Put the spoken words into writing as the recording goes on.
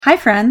Hi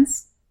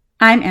friends,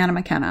 I'm Anna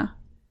McKenna.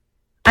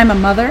 I'm a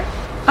mother,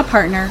 a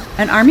partner,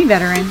 an Army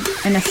veteran,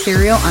 and a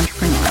serial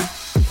entrepreneur.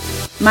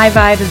 My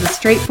vibe is a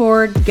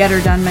straightforward,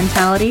 get-her-done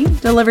mentality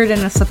delivered in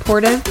a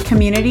supportive,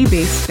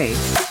 community-based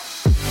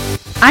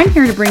space. I'm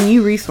here to bring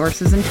you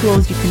resources and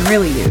tools you can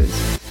really use,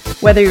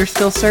 whether you're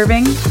still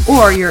serving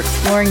or you're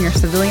exploring your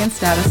civilian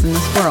status in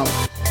this world.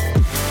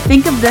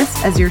 Think of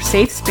this as your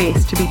safe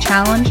space to be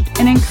challenged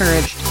and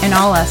encouraged in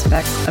all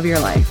aspects of your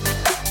life.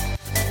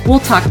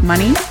 We'll talk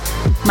money,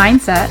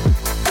 mindset,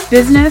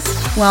 business,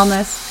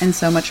 wellness, and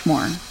so much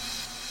more.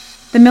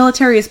 The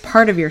military is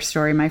part of your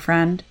story, my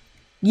friend.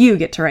 You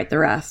get to write the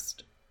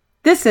rest.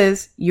 This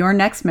is Your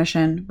Next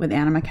Mission with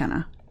Anna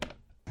McKenna.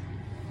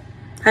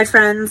 Hi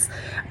friends,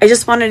 I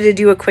just wanted to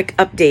do a quick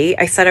update.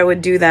 I said I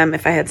would do them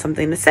if I had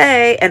something to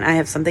say, and I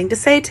have something to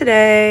say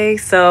today.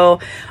 So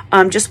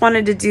just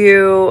wanted to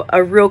do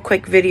a real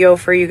quick video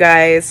for you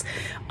guys.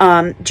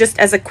 Just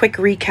as a quick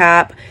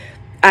recap,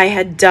 I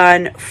had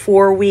done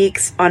 4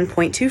 weeks on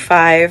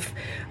 0.25.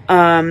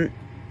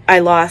 I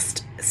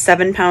lost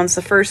 7 pounds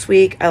the first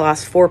week. I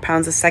lost 4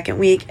 pounds the second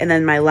week. And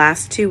then my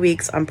last 2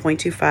 weeks on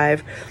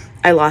 0.25,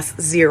 I lost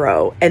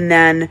 0. And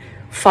then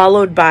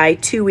followed by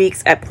 2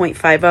 weeks at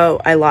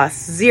 0.50, I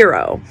lost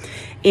 0.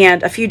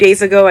 And a few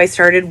days ago, I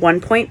started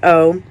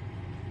 1.0.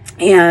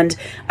 And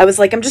I was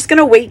like, I'm just going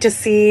to wait to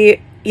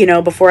see,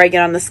 before I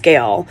get on the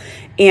scale.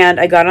 And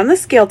I got on the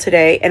scale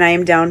today and I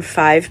am down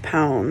 5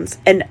 pounds.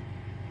 And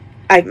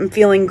I'm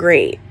feeling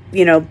great.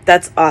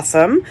 That's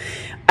awesome.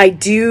 I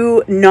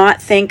do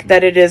not think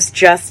that it is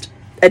just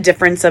a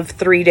difference of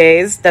 3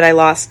 days that I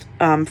lost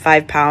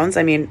 5 pounds.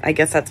 I mean, I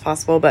guess that's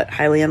possible, but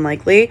highly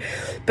unlikely.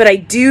 But I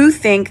do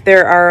think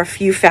there are a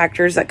few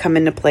factors that come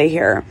into play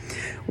here.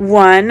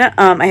 One,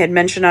 I had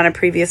mentioned on a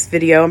previous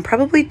video, and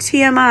probably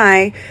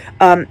TMI,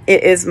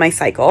 it is my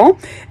cycle.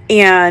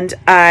 And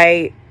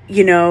I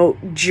think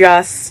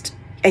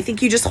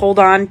you just hold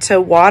on to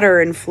water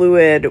and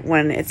fluid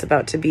when it's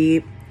about to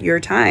be your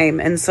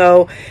time. And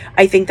so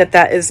I think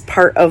that is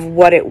part of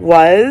what it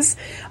was.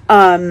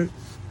 And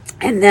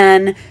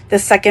then the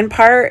second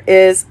part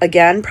is,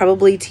 again,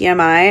 probably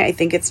TMI. I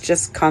think it's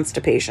just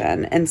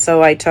constipation. And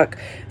so I took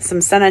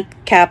some Senna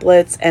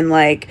caplets and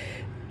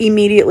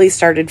immediately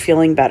started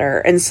feeling better.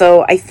 And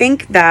so I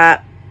think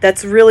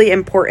that's really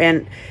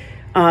important.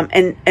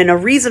 And a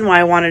reason why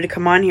I wanted to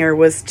come on here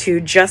was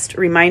to just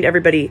remind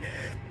everybody,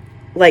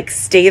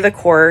 stay the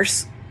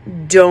course.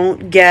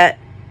 Don't get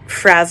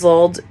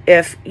frazzled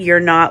if you're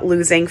not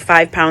losing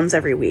 5 pounds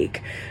every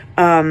week.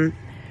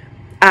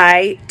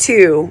 I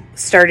too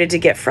started to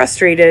get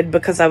frustrated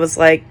because I was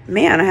like,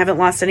 man, I haven't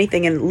lost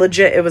anything. And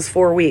legit, it was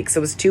 4 weeks. It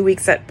was 2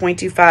 weeks at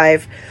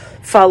 0.25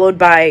 followed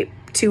by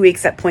 2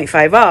 weeks at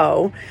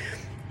 0.50.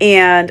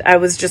 And I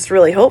was just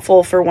really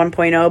hopeful for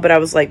 1.0, but I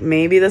was like,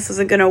 maybe this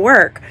isn't going to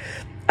work.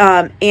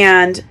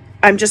 And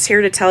I'm just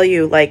here to tell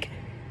you,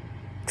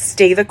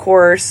 stay the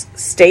course,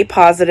 stay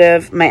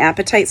positive. My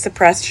appetite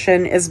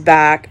suppression is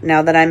back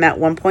now that I'm at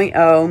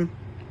 1.0.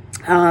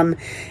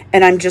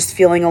 And I'm just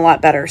feeling a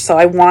lot better. So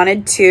I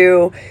wanted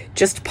to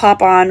just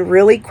pop on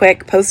really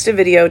quick, post a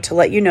video to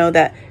let you know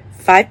that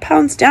 5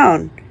 pounds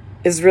down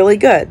is really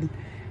good.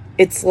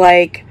 It's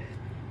like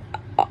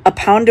a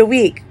pound a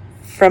week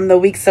from the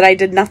weeks that I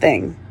did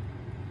nothing,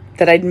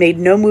 that I'd made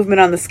no movement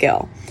on the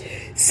scale.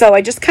 So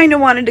I just kind of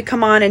wanted to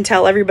come on and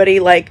tell everybody,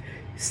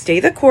 stay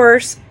the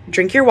course,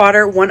 drink your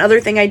water. One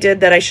other thing I did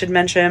that I should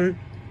mention,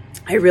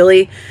 I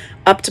really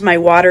upped my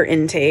water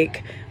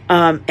intake.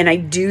 And I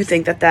do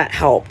think that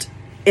helped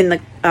in the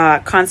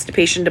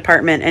constipation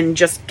department and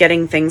just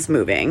getting things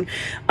moving.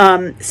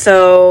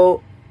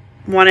 So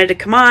wanted to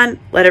come on,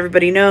 let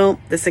everybody know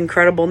this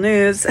incredible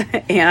news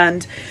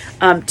and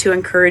to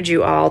encourage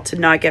you all to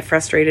not get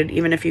frustrated,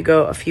 even if you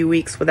go a few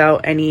weeks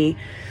without any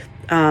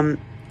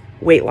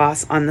weight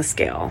loss on the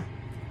scale.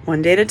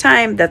 One day at a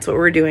time, that's what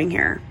we're doing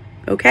here.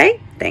 Okay?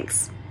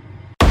 Thanks.